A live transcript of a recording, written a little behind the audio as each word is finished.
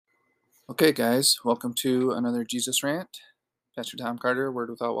Okay, guys, welcome to another Jesus Rant. Pastor Tom Carter, Word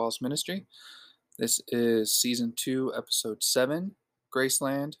Without Walls Ministry. This is Season 2, Episode 7,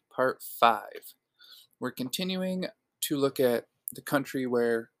 Graceland, Part 5. We're continuing to look at the country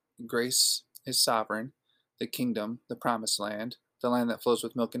where grace is sovereign, the kingdom, the promised land, the land that flows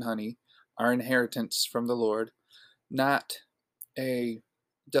with milk and honey, our inheritance from the Lord, not a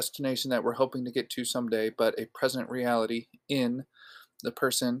destination that we're hoping to get to someday, but a present reality in the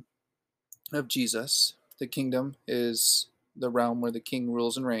person of Jesus. The kingdom is the realm where the king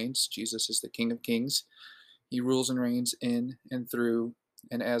rules and reigns. Jesus is the King of Kings. He rules and reigns in and through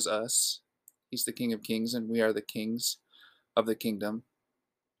and as us. He's the King of Kings, and we are the kings of the kingdom.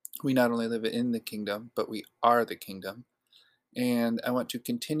 We not only live in the kingdom, but we are the kingdom. And I want to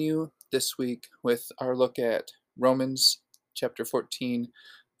continue this week with our look at Romans chapter 14,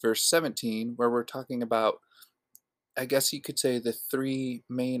 verse 17, where we're talking about, I guess you could say, the three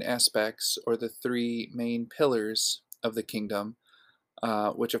main aspects or the three main pillars of the kingdom,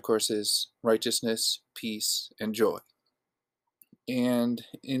 which of course is righteousness, peace, and joy. And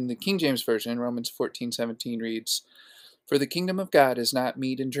in the King James Version, Romans 14:17 reads, "For the kingdom of God is not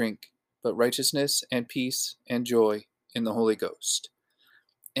meat and drink, but righteousness and peace and joy in the Holy Ghost."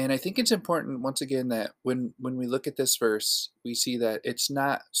 And I think it's important, once again, that when we look at this verse, we see that it's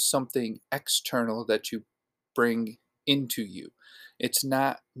not something external that you bring into you. It's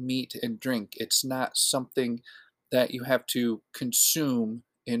not meat and drink. It's not something that you have to consume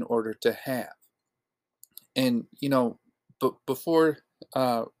in order to have. And, before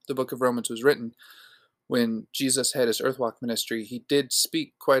the book of Romans was written, when Jesus had his earthwalk ministry, he did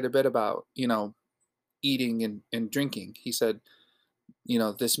speak quite a bit about, eating and drinking. He said,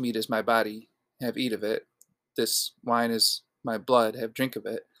 this meat is my body, have eat of it. This wine is my blood, have drink of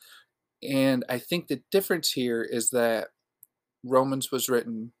it. And I think the difference here is that Romans was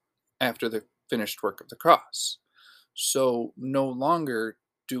written after the finished work of the cross. So no longer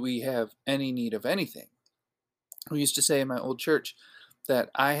do we have any need of anything. We used to say in my old church that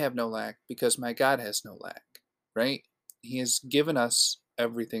I have no lack because my God has no lack, right? He has given us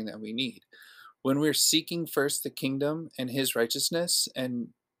everything that we need. When we're seeking first the kingdom and his righteousness and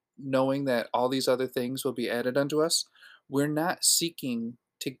knowing that all these other things will be added unto us, we're not seeking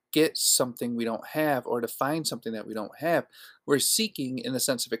to get something we don't have or to find something that we don't have. We're seeking in the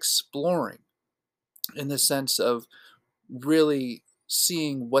sense of exploring, in the sense of really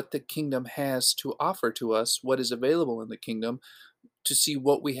seeing what the kingdom has to offer to us, what is available in the kingdom, to see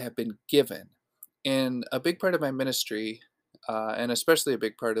what we have been given. And a big part of my ministry, and especially a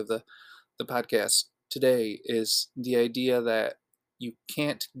big part of the podcast today, is the idea that you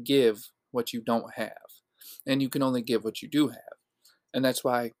can't give what you don't have, and you can only give what you do have. And that's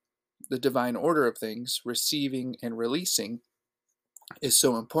why the divine order of things, receiving and releasing, is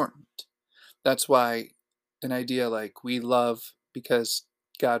so important. That's why an idea like we love because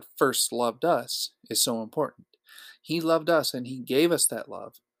God first loved us is so important. He loved us and he gave us that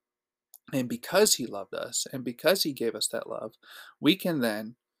love. And because he loved us and because he gave us that love, we can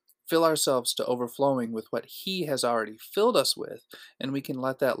then fill ourselves to overflowing with what he has already filled us with, and we can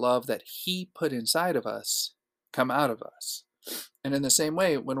let that love that he put inside of us come out of us. And in the same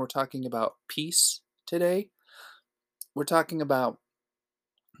way, when we're talking about peace today, we're talking about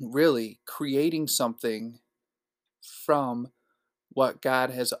really creating something from what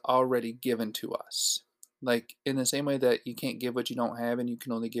God has already given to us. Like, in the same way that you can't give what you don't have and you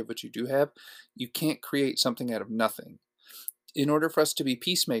can only give what you do have, you can't create something out of nothing. In order for us to be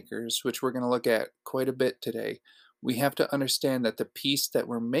peacemakers, which we're going to look at quite a bit today, we have to understand that the peace that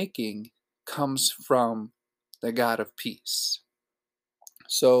we're making comes from the God of peace.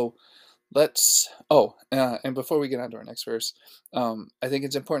 So and before we get on to our next verse, I think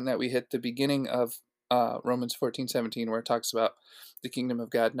it's important that we hit the beginning of Romans 14:17, where it talks about the kingdom of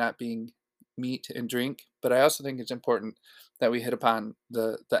God not being meat and drink. But I also think it's important that we hit upon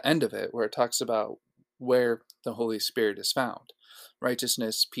the end of it, where it talks about where the Holy Spirit is found: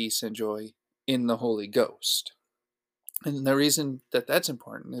 righteousness, peace, and joy in the Holy Ghost. And the reason that that's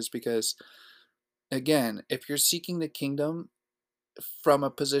important is because, again, if you're seeking the kingdom from a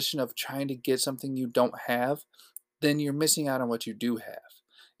position of trying to get something you don't have, then you're missing out on what you do have.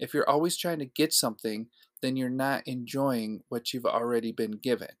 If you're always trying to get something, then you're not enjoying what you've already been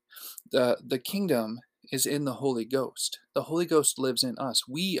given. The kingdom is in the Holy Ghost. The Holy Ghost lives in us.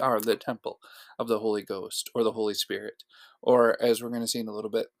 We are the temple of the Holy Ghost or the Holy Spirit, or as we're going to see in a little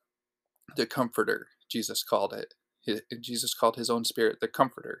bit, the Comforter. Jesus called it. Jesus called his own Spirit the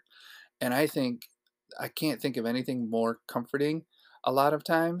Comforter. And I can't think of anything more comforting a lot of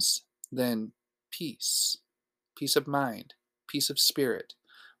times than peace, peace of mind, peace of spirit.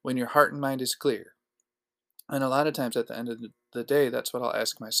 when your heart and mind is clear. And a lot of times at the end of the day, that's what I'll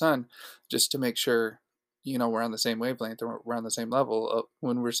ask my son, just to make sure, we're on the same wavelength or we're on the same level.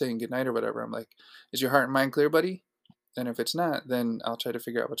 When we're saying goodnight or whatever, I'm like, is your heart and mind clear, buddy? And if it's not, then I'll try to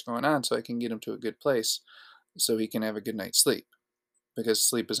figure out what's going on so I can get him to a good place so he can have a good night's sleep, because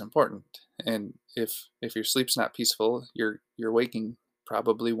sleep is important. And if your sleep's not peaceful, your waking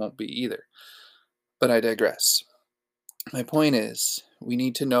probably won't be either. But I digress. My point is, we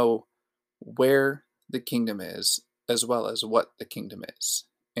need to know where the kingdom is as well as what the kingdom is.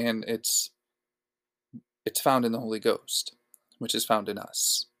 And it's found in the Holy Ghost, which is found in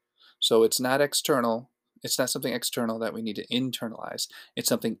us. So it's not external. It's not something external that we need to internalize. It's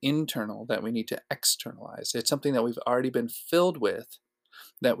something internal that we need to externalize. It's something that we've already been filled with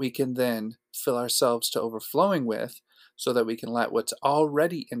that we can then fill ourselves to overflowing with, so that we can let what's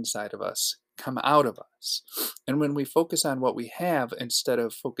already inside of us come out of us. And when we focus on what we have instead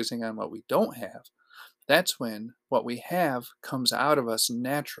of focusing on what we don't have, that's when what we have comes out of us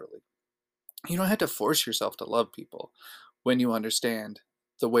naturally. You don't have to force yourself to love people when you understand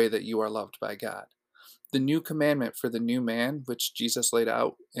the way that you are loved by God. The new commandment for the new man, which Jesus laid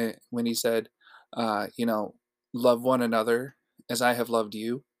out when he said, love one another as I have loved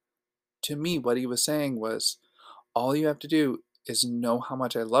you. To me, what he was saying was, all you have to do is know how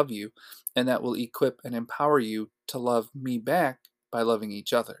much I love you, and that will equip and empower you to love me back by loving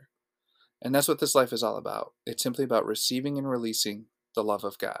each other. And that's what this life is all about. It's simply about receiving and releasing the love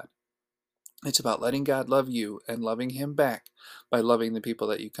of God. It's about letting God love you and loving him back by loving the people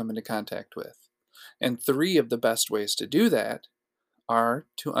that you come into contact with. And three of the best ways to do that are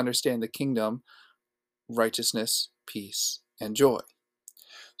to understand the kingdom: righteousness, peace, and joy.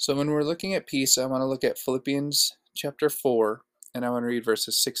 So when we're looking at peace, I want to look at Philippians chapter 4, and I want to read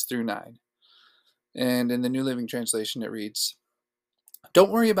verses 6 through 9. And in the New Living Translation, it reads,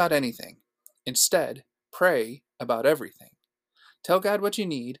 "Don't worry about anything. Instead, pray about everything. Tell God what you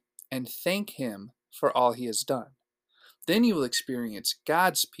need and thank him for all he has done. Then you will experience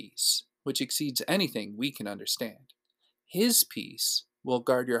God's peace, which exceeds anything we can understand. His peace will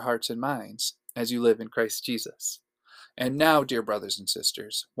guard your hearts and minds as you live in Christ Jesus. And now, dear brothers and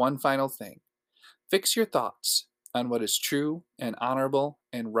sisters, one final thing. Fix your thoughts on what is true and honorable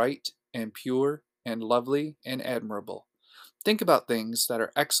and right and pure and lovely and admirable. Think about things that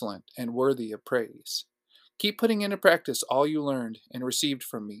are excellent and worthy of praise. Keep putting into practice all you learned and received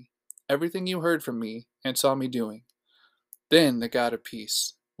from me, everything you heard from me and saw me doing. Then the God of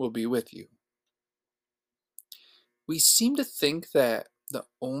peace will be with you." We seem to think that the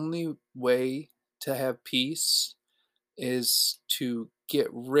only way to have peace is to get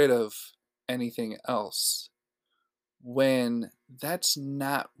rid of anything else, when that's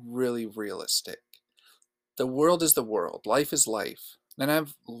not really realistic. The world is the world, life is life. And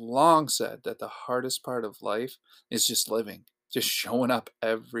I've long said that the hardest part of life is just living, just showing up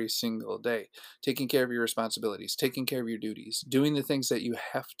every single day, taking care of your responsibilities, taking care of your duties, doing the things that you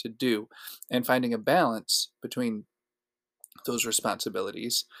have to do, and finding a balance between those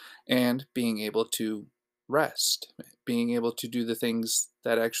responsibilities and being able to rest, being able to do the things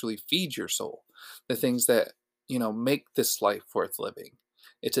that actually feed your soul, the things that, make this life worth living.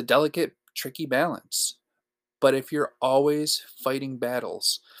 It's a delicate, tricky balance. But if you're always fighting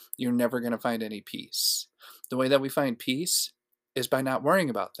battles, you're never going to find any peace. The way that we find peace is by not worrying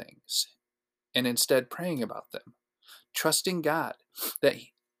about things and instead praying about them, trusting God, that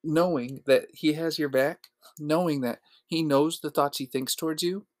knowing that he has your back, knowing that he knows the thoughts he thinks towards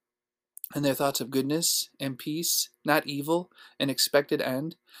you, and they're thoughts of goodness and peace, not evil, an expected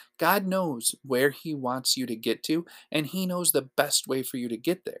end. God knows where he wants you to get to, and he knows the best way for you to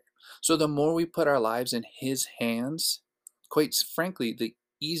get there. So the more we put our lives in his hands, quite frankly, the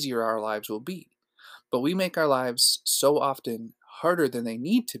easier our lives will be. But we make our lives so often harder than they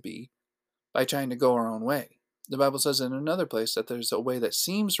need to be by trying to go our own way. The Bible says in another place that there's a way that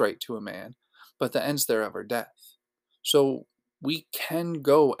seems right to a man, but the ends thereof are death. So we can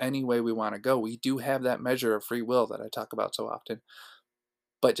go any way we want to go. We do have that measure of free will that I talk about so often.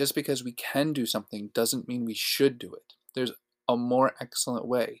 But just because we can do something doesn't mean we should do it. There's a more excellent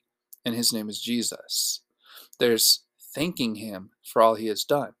way, and his name is Jesus. There's thanking him for all he has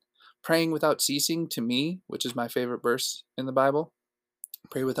done. Praying without ceasing, to me, which is my favorite verse in the Bible,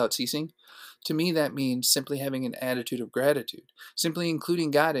 pray without ceasing. To me, that means simply having an attitude of gratitude, simply including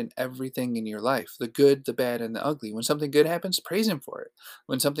God in everything in your life, the good, the bad, and the ugly. When something good happens, praise him for it.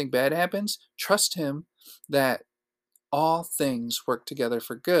 When something bad happens, trust him that all things work together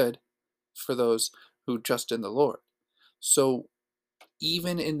for good for those who trust in the Lord. So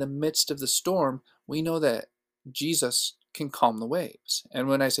even in the midst of the storm, we know that Jesus can calm the waves. And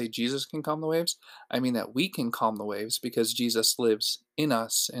when I say Jesus can calm the waves, I mean that we can calm the waves because Jesus lives in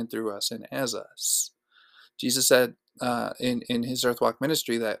us and through us and as us. Jesus said in his earth walk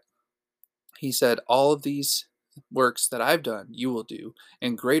ministry that he said, all of these works that I've done, you will do,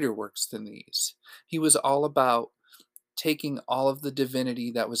 and greater works than these. He was all about taking all of the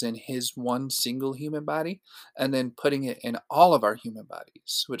divinity that was in his one single human body and then putting it in all of our human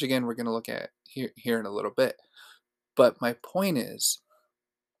bodies, which again, we're going to look at here in a little bit. But my point is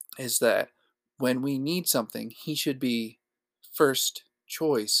that when we need something, he should be first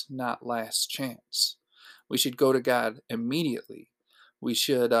choice, not last chance. We should go to God immediately. We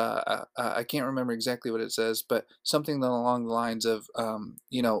should, I can't remember exactly what it says, but something along the lines of,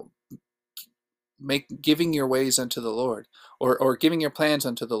 giving your ways unto the Lord, or giving your plans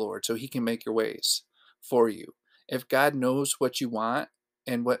unto the Lord so he can make your ways for you. If God knows what you want,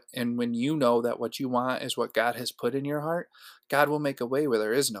 and when you know that what you want is what God has put in your heart, God will make a way where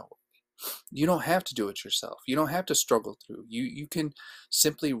there is no way. You don't have to do it yourself. You don't have to struggle through. You can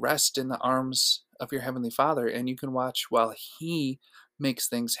simply rest in the arms of your heavenly Father, and you can watch while he makes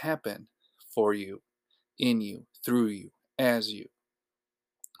things happen for you, in you, through you, as you.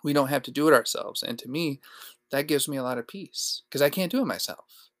 We don't have to do it ourselves. And to me, that gives me a lot of peace because I can't do it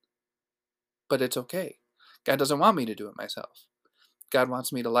myself. But it's okay. God doesn't want me to do it myself. God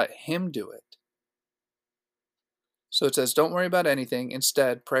wants me to let him do it. So it says, don't worry about anything.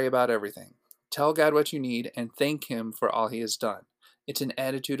 Instead, pray about everything. Tell God what you need and thank him for all he has done. It's an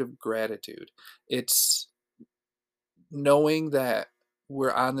attitude of gratitude. It's knowing that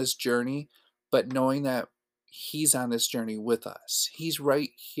we're on this journey, but knowing that he's on this journey with us. He's right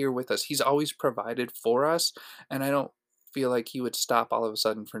here with us. He's always provided for us, and I don't feel like he would stop all of a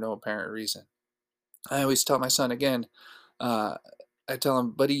sudden for no apparent reason. I always tell my son again, uh, I tell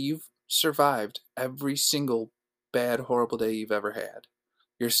him, buddy, you've survived every single bad, horrible day you've ever had.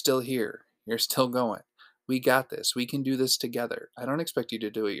 You're still here. You're still going. We got this. We can do this together. I don't expect you to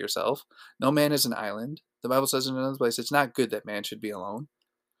do it yourself. No man is an island. The Bible says in another place, it's not good that man should be alone.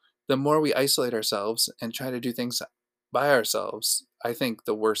 The more we isolate ourselves and try to do things by ourselves, I think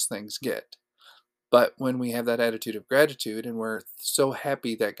the worse things get. But when we have that attitude of gratitude and we're so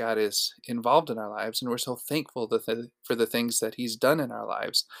happy that God is involved in our lives and we're so thankful for the things that he's done in our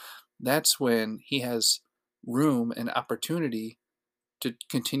lives, that's when he has room and opportunity to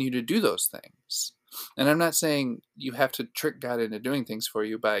continue to do those things. And I'm not saying you have to trick God into doing things for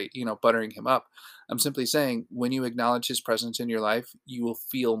you by, buttering him up. I'm simply saying when you acknowledge his presence in your life, you will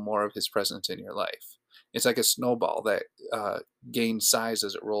feel more of his presence in your life. It's like a snowball that gains size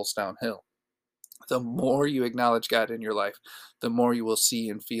as it rolls downhill. The more you acknowledge God in your life, the more you will see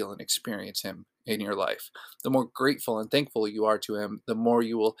and feel and experience him in your life. The more grateful and thankful you are to him, the more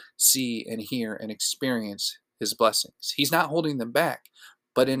you will see and hear and experience his blessings. He's not holding them back,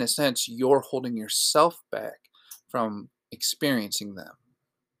 but in a sense, you're holding yourself back from experiencing them.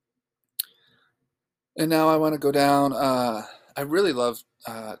 And now I want to go down. I really love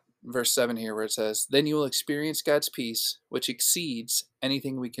verse 7 here where it says, then you will experience God's peace, which exceeds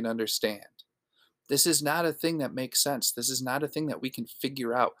anything we can understand. This is not a thing that makes sense. This is not a thing that we can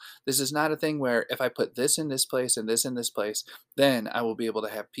figure out. This is not a thing where if I put this in this place and this in this place, then I will be able to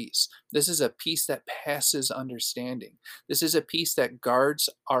have peace. This is a peace that passes understanding. This is a peace that guards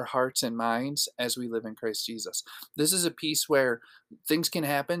our hearts and minds as we live in Christ Jesus. This is a peace where things can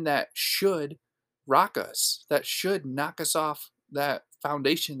happen that should rock us, that should knock us off that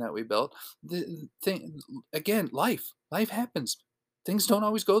foundation that we built. Again, life happens. Things don't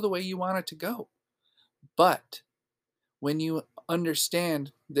always go the way you want it to go. But when you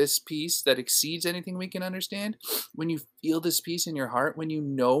understand this peace that exceeds anything we can understand, when you feel this peace in your heart, when you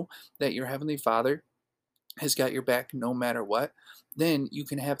know that your Heavenly Father has got your back no matter what, then you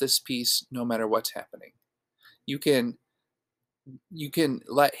can have this peace no matter what's happening. You can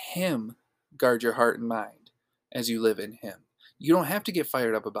let him guard your heart and mind as you live in him. You don't have to get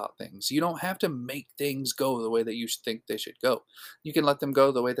fired up about things. You don't have to make things go the way that you think they should go. You can let them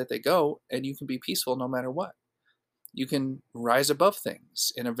go the way that they go, and you can be peaceful no matter what. You can rise above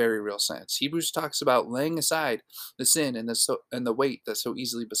things in a very real sense. Hebrews talks about laying aside the sin and the weight that so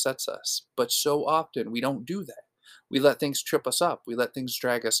easily besets us. But so often we don't do that. We let things trip us up. We let things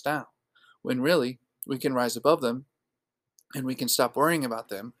drag us down. When really we can rise above them and we can stop worrying about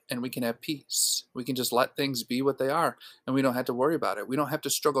them and we can have peace. We can just let things be what they are and we don't have to worry about it. We don't have to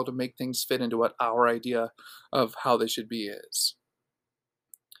struggle to make things fit into what our idea of how they should be is.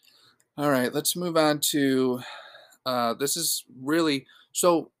 All right, let's move on to this is really,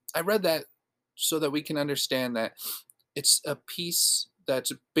 so I read that so that we can understand that it's a peace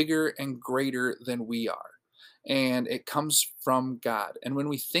that's bigger and greater than we are. and it comes from God. And when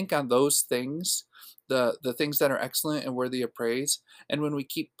we think on those things, the things that are excellent and worthy of praise, and when we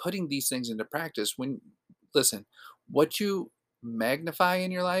keep putting these things into practice, when listen, what you magnify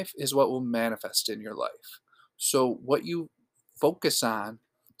in your life is what will manifest in your life. So what you focus on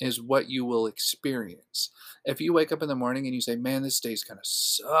is what you will experience. If you wake up in the morning and you say, "Man, this day's going to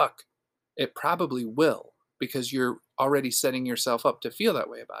suck," it probably will, because you're already setting yourself up to feel that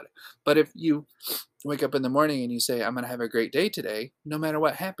way about it. But if you wake up in the morning and you say, "I'm going to have a great day today," no matter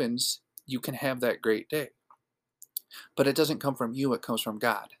what happens, you can have that great day. But it doesn't come from you, it comes from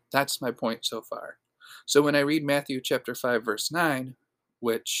God. That's my point so far. So when I read Matthew chapter 5 verse 9,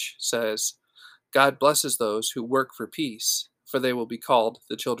 which says, "God blesses those who work for peace, for they will be called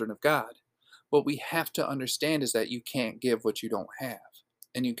the children of God." What we have to understand is that you can't give what you don't have,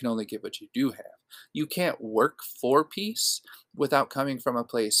 and you can only give what you do have. You can't work for peace without coming from a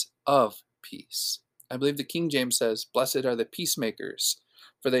place of peace. I believe the King James says, "Blessed are the peacemakers,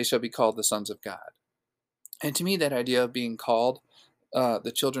 for they shall be called the sons of God." And to me, that idea of being called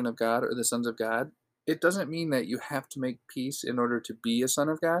the children of God or the sons of God, it doesn't mean that you have to make peace in order to be a son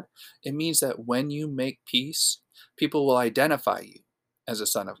of God. It means that when you make peace, people will identify you as a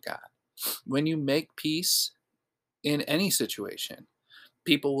son of God. When you make peace in any situation,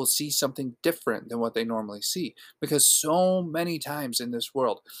 people will see something different than what they normally see. Because so many times in this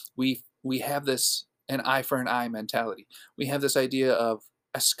world, we have this an eye for an eye mentality. We have this idea of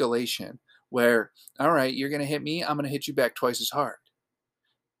escalation where, all right, you're going to hit me, I'm going to hit you back twice as hard.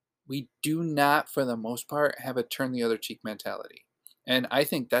 We do not, for the most part, have a turn the other cheek mentality. And I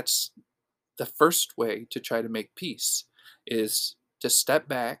think that's the first way to try to make peace, is to step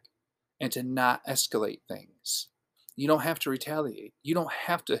back and to not escalate things. You don't have to retaliate. You don't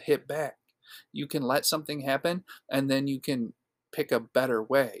have to hit back. You can let something happen, and then you can pick a better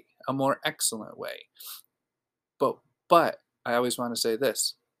way, a more excellent way. But but I always want to say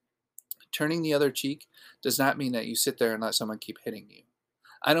this. Turning the other cheek does not mean that you sit there and let someone keep hitting you.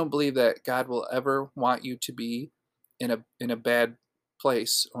 I don't believe that God will ever want you to be in a bad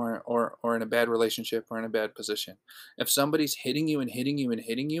place, or in a bad relationship, or in a bad position. If somebody's hitting you and hitting you and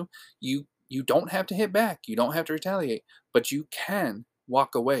hitting you, you don't have to hit back. You don't have to retaliate, but you can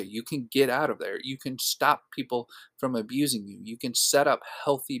walk away. You can get out of there. You can stop people from abusing you. You can set up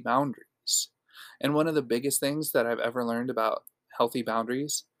healthy boundaries. And one of the biggest things that I've ever learned about healthy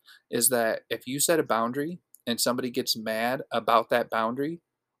boundaries is that if you set a boundary and somebody gets mad about that boundary,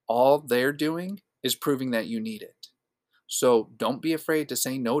 all they're doing is proving that you need it. So don't be afraid to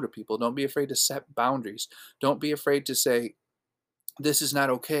say no to people. Don't be afraid to set boundaries. Don't be afraid to say, "This is not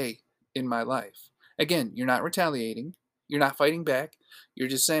okay in my life." Again, you're not retaliating. You're not fighting back. You're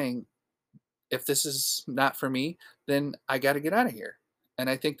just saying, if this is not for me, then I got to get out of here. And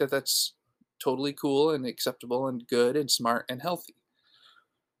I think that that's totally cool and acceptable and good and smart and healthy.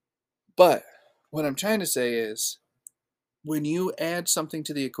 But what I'm trying to say is, when you add something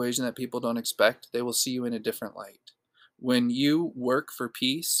to the equation that people don't expect, they will see you in a different light. When you work for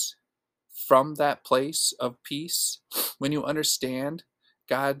peace from that place of peace, when you understand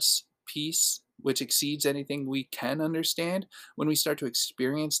God's peace, which exceeds anything we can understand, when we start to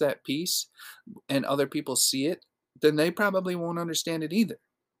experience that peace and other people see it, then they probably won't understand it either.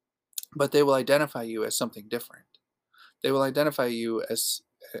 But they will identify you as something different. They will identify you as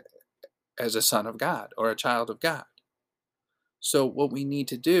a son of God or a child of God. So, what we need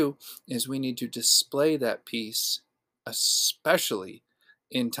to do is we need to display that peace, especially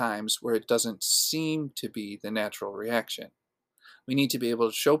in times where it doesn't seem to be the natural reaction. We need to be able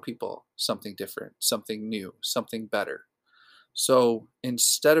to show people something different, something new, something better. So,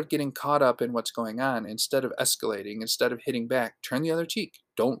 instead of getting caught up in what's going on, instead of escalating, instead of hitting back, turn the other cheek.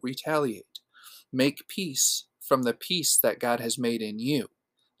 Don't retaliate. Make peace from the peace that God has made in you.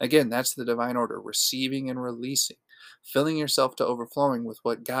 Again, that's the divine order, receiving and releasing, filling yourself to overflowing with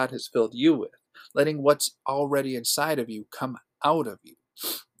what God has filled you with, letting what's already inside of you come out of you.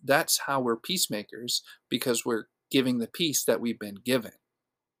 That's how we're peacemakers, because we're giving the peace that we've been given.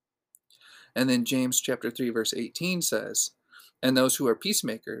 And then James chapter 3 verse 18 says, "And those who are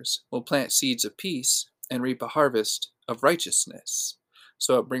peacemakers will plant seeds of peace and reap a harvest of righteousness."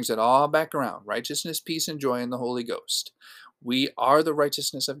 So it brings it all back around. Righteousness, peace, and joy in the Holy Ghost. We are the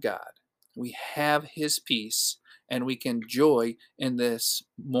righteousness of God. We have his peace, and we can joy in this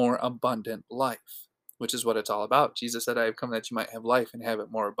more abundant life, which is what it's all about. Jesus said, "I have come that you might have life and have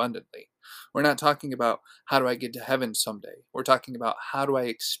it more abundantly." We're not talking about how do I get to heaven someday. We're talking about how do I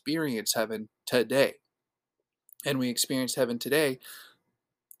experience heaven today. And we experience heaven today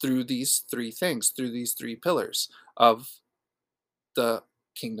through these three things, through these three pillars of the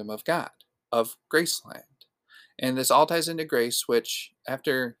kingdom of God, of Graceland. And this all ties into grace, which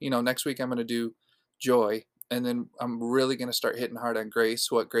after, next week I'm going to do joy. And then I'm really going to start hitting hard on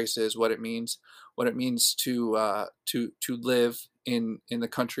grace, what grace is, what it means to live in the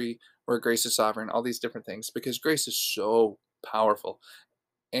country where grace is sovereign, all these different things, because grace is so powerful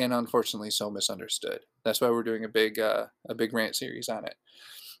and unfortunately so misunderstood. That's why we're doing a big rant series on it.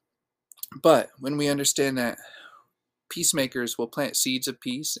 But when we understand that peacemakers will plant seeds of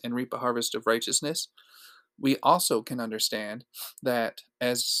peace and reap a harvest of righteousness, we also can understand that,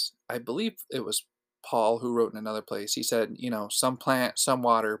 as I believe it was Paul who wrote in another place, he said, some plant, some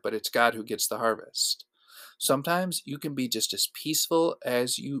water, but it's God who gets the harvest. Sometimes you can be just as peaceful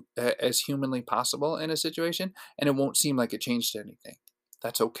as humanly possible in a situation, and it won't seem like it changed anything.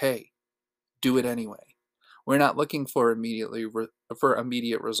 That's okay. Do it anyway. We're not looking for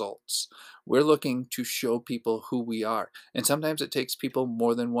immediate results. We're looking to show people who we are. And sometimes it takes people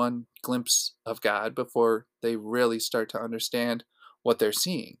more than one glimpse of God before they really start to understand what they're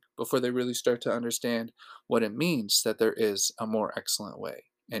seeing, before they really start to understand what it means that there is a more excellent way,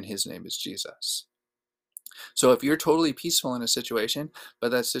 and his name is Jesus. So if you're totally peaceful in a situation, but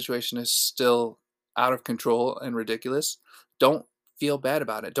that situation is still out of control and ridiculous, don't feel bad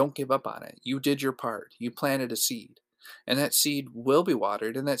about it. Don't give up on it. You did your part. You planted a seed. And that seed will be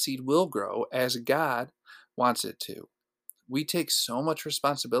watered and that seed will grow as God wants it to. We take so much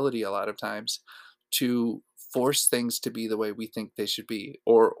responsibility a lot of times to force things to be the way we think they should be,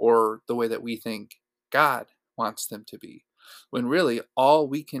 or the way that we think God wants them to be. When really all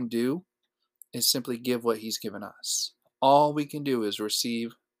we can do is simply give what he's given us. All we can do is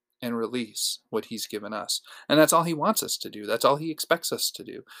receive and release what he's given us. And that's all he wants us to do. That's all he expects us to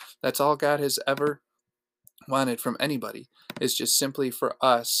do. That's all God has ever wanted from anybody, is just simply for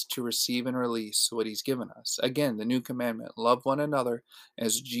us to receive and release what he's given us. Again, the new commandment, love one another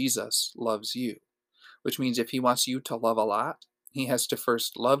as Jesus loves you, which means if he wants you to love a lot, he has to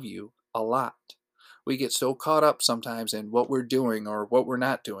first love you a lot. We get so caught up sometimes in what we're doing or what we're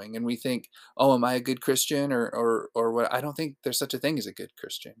not doing, and we think, "Oh, am I a good Christian?" or what? I don't think there's such a thing as a good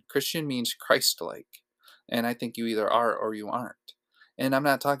Christian. Christian means Christ-like, and I think you either are or you aren't. And I'm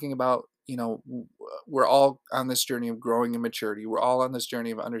not talking about, we're all on this journey of growing in maturity. We're all on this journey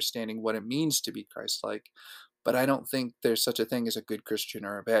of understanding what it means to be Christ-like, but I don't think there's such a thing as a good Christian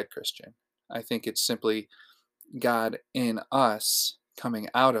or a bad Christian. I think it's simply God in us coming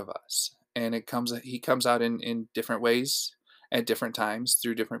out of us. And he comes out in different ways at different times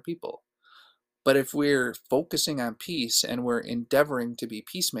through different people. But if we're focusing on peace and we're endeavoring to be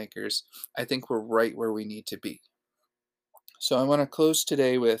peacemakers, I think we're right where we need to be. So I want to close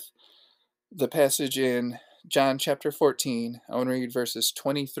today with the passage in John chapter 14. I want to read verses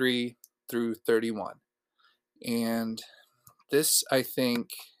 23 through 31. And this, I think,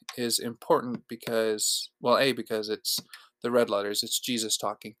 is important because, well, A, because it's the red letters, it's Jesus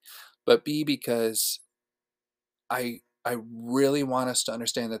talking, but B, because I really want us to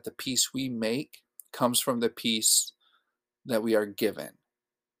understand that the peace we make comes from the peace that we are given.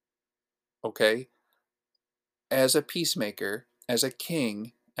 Okay? As a peacemaker, as a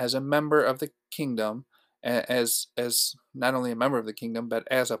king, as a member of the kingdom, as not only a member of the kingdom, but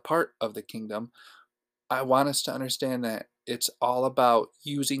as a part of the kingdom, I want us to understand that it's all about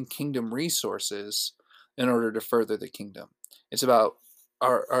using kingdom resources in order to further the kingdom. It's about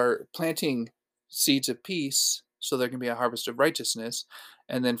our planting seeds of peace so there can be a harvest of righteousness,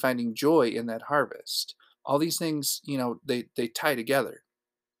 and then finding joy in that harvest. All these things, they tie together.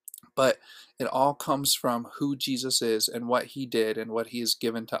 But it all comes from who Jesus is and what he did and what he has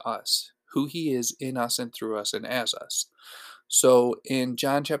given to us, who he is in us and through us and as us. So in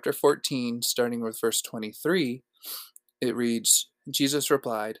John chapter 14, starting with verse 23, it reads, Jesus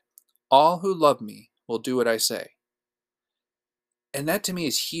replied, "All who love me will do what I say." And that to me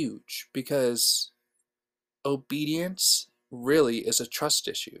is huge because obedience really is a trust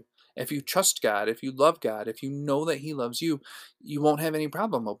issue. If you trust God, if you love God, if you know that he loves you, you won't have any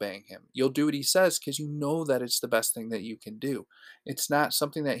problem obeying him. You'll do what he says because you know that it's the best thing that you can do. It's not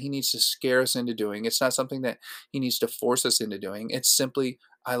something that he needs to scare us into doing. It's not something that he needs to force us into doing. It's simply,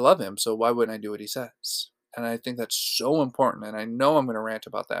 I love him, so why wouldn't I do what he says? And I think that's so important. And I know I'm going to rant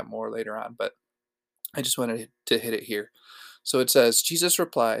about that more later on, but I just wanted to hit it here. So it says, Jesus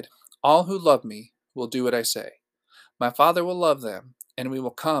replied, "All who love me will do what I say. My Father will love them, and we will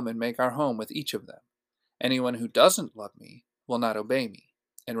come and make our home with each of them. Anyone who doesn't love me will not obey me.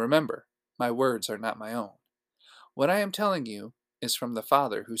 And remember, my words are not my own. What I am telling you is from the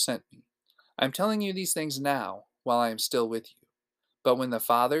Father who sent me. I am telling you these things now while I am still with you. But when the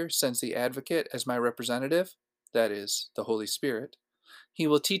Father sends the Advocate as my representative, that is, the Holy Spirit, He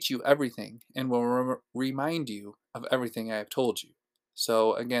will teach you everything and will remind you of everything I have told you.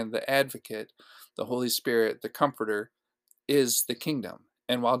 So, again, the advocate, the Holy Spirit, the comforter, is the kingdom.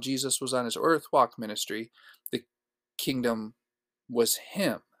 And while Jesus was on his earth walk ministry, the kingdom was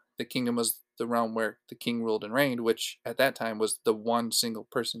him. The kingdom was the realm where the king ruled and reigned, which at that time was the one single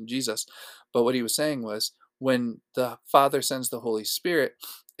person, Jesus. But what he was saying was, when the Father sends the Holy Spirit,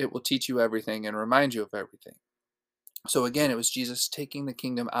 it will teach you everything and remind you of everything. So again, it was Jesus taking the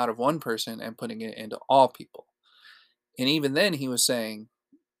kingdom out of one person and putting it into all people. And even then he was saying,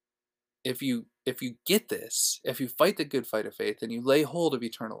 if you get this, if you fight the good fight of faith and you lay hold of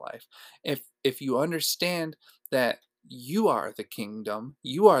eternal life, if you understand that you are the kingdom,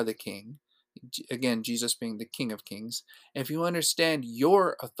 you are the king, again, Jesus being the King of Kings, if you understand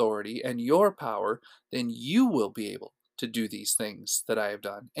your authority and your power, then you will be able to do these things that I have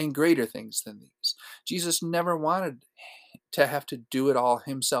done and greater things than these. Jesus never wanted to have to do it all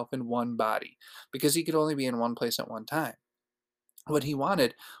himself in one body because he could only be in one place at one time. What he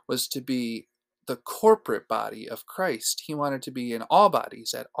wanted was to be the corporate body of Christ. He wanted to be in all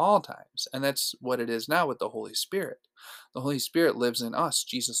bodies at all times. And that's what it is now with the Holy Spirit. The Holy Spirit lives in us,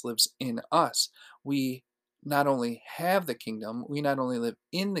 Jesus lives in us. We not only have the kingdom, we not only live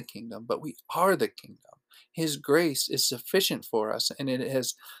in the kingdom, but we are the kingdom. His grace is sufficient for us, and it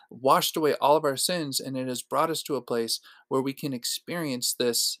has washed away all of our sins, and it has brought us to a place where we can experience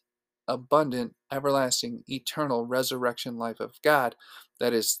this abundant, everlasting, eternal resurrection life of God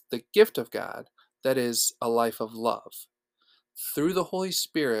that is the gift of God, that is a life of love. Through the Holy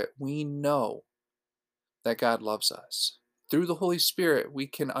Spirit, we know that God loves us. Through the Holy Spirit, we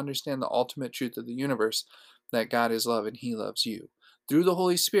can understand the ultimate truth of the universe, that God is love and he loves you. Through the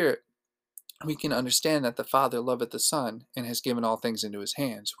Holy Spirit, we can understand that the Father loveth the Son and has given all things into his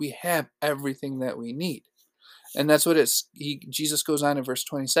hands. We have everything that we need. And that's what Jesus goes on in verse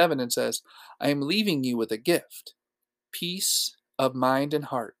 27 and says, I am leaving you with a gift, peace of mind and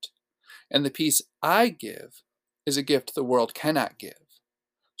heart. And the peace I give is a gift the world cannot give.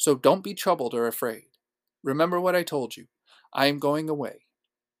 So don't be troubled or afraid. Remember what I told you. I am going away,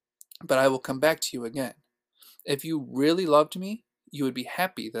 but I will come back to you again. If you really loved me, you would be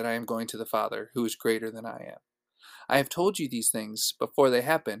happy that I am going to the Father, who is greater than I am. I have told you these things before they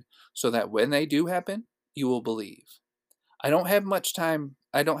happen, so that when they do happen, you will believe. I don't have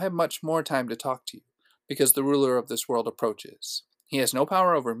much more time to talk to you, because the ruler of this world approaches. He has no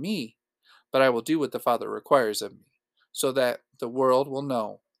power over me, but I will do what the Father requires of me, so that the world will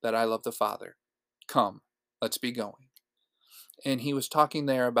know that I love the Father. Come, let's be going. And he was talking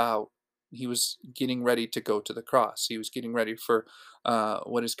there about, he was getting ready to go to the cross. He was getting ready for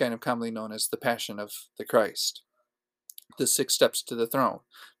what is kind of commonly known as the Passion of the Christ. The 6 steps to the throne,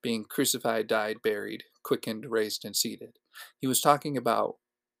 being crucified, died, buried, quickened, raised, and seated. He was talking about,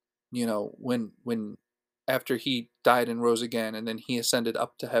 when after he died and rose again, and then he ascended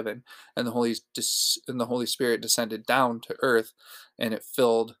up to heaven, and the Holy Spirit descended down to earth, and it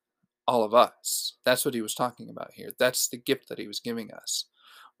filled all of us. That's what he was talking about here. That's the gift that he was giving us.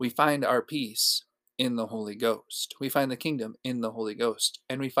 We find our peace in the Holy Ghost. We find the kingdom in the Holy Ghost,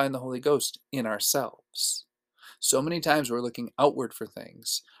 and we find the Holy Ghost in ourselves. So many times we're looking outward for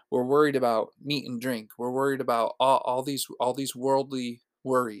things. We're worried about meat and drink. We're worried about all these worldly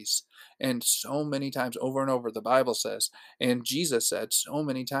worries. And so many times over and over the Bible says, and Jesus said so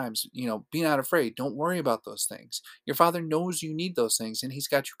many times, be not afraid. Don't worry about those things. Your Father knows you need those things and he's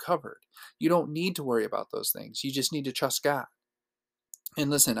got you covered. You don't need to worry about those things. You just need to trust God. And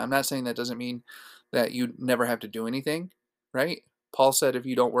listen, I'm not saying that doesn't mean that you never have to do anything, right? Paul said if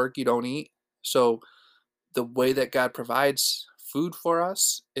you don't work, you don't eat. So the way that God provides food for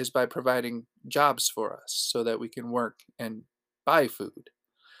us is by providing jobs for us so that we can work and buy food.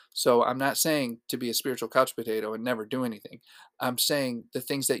 So I'm not saying to be a spiritual couch potato and never do anything. I'm saying the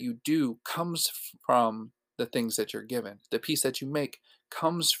things that you do comes from the things that you're given. The peace that you make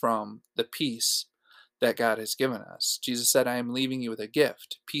comes from the peace that God has given us. Jesus said, I am leaving you with a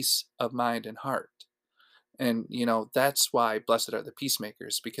gift, peace of mind and heart. And, that's why blessed are the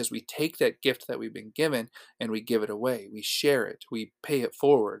peacemakers, because we take that gift that we've been given and we give it away. We share it. We pay it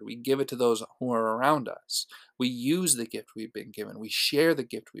forward. We give it to those who are around us. We use the gift we've been given. We share the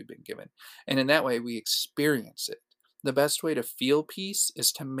gift we've been given. And in that way, we experience it. The best way to feel peace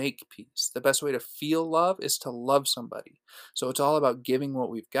is to make peace. The best way to feel love is to love somebody. So it's all about giving what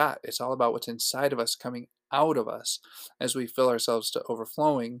we've got. It's all about what's inside of us coming out of us as we fill ourselves to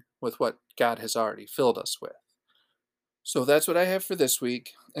overflowing with what God has already filled us with. So that's what I have for this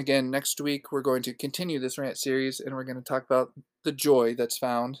week. Again, next week we're going to continue this rant series and we're going to talk about the joy that's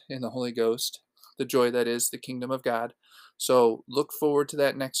found in the Holy Ghost, the joy that is the kingdom of God. So look forward to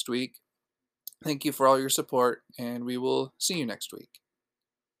that next week. Thank you for all your support, and we will see you next week.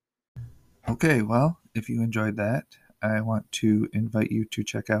 Okay, well, if you enjoyed that, I want to invite you to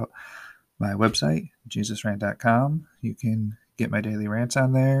check out my website, jesusrant.com. You can get my daily rants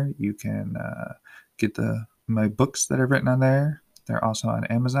on there. You can get my books that I've written on there. They're also on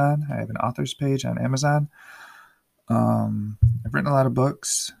Amazon. I have an author's page on Amazon. I've written a lot of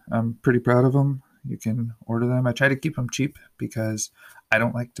books. I'm pretty proud of them. You can order them. I try to keep them cheap because I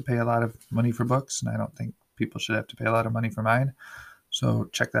don't like to pay a lot of money for books, and I don't think people should have to pay a lot of money for mine. So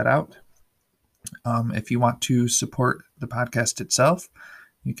check that out. If you want to support the podcast itself,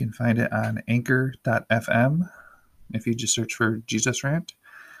 you can find it on anchor.fm. If you just search for Jesus Rant,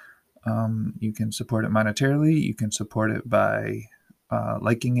 you can support it monetarily. You can support it by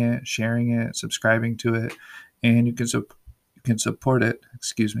liking it, sharing it, subscribing to it, and you can support it,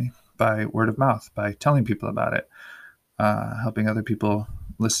 by word of mouth, by telling people about it, helping other people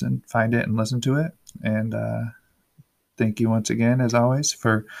find it and listen to it. And thank you once again, as always,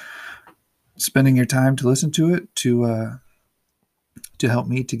 for spending your time to listen to it, to help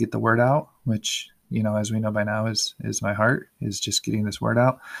me to get the word out, which, as we know by now, is my heart, is just getting this word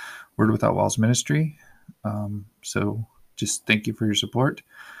out. Word Without Walls Ministry. So just thank you for your support.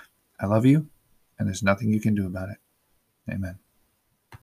 I love you, and there's nothing you can do about it. Amen.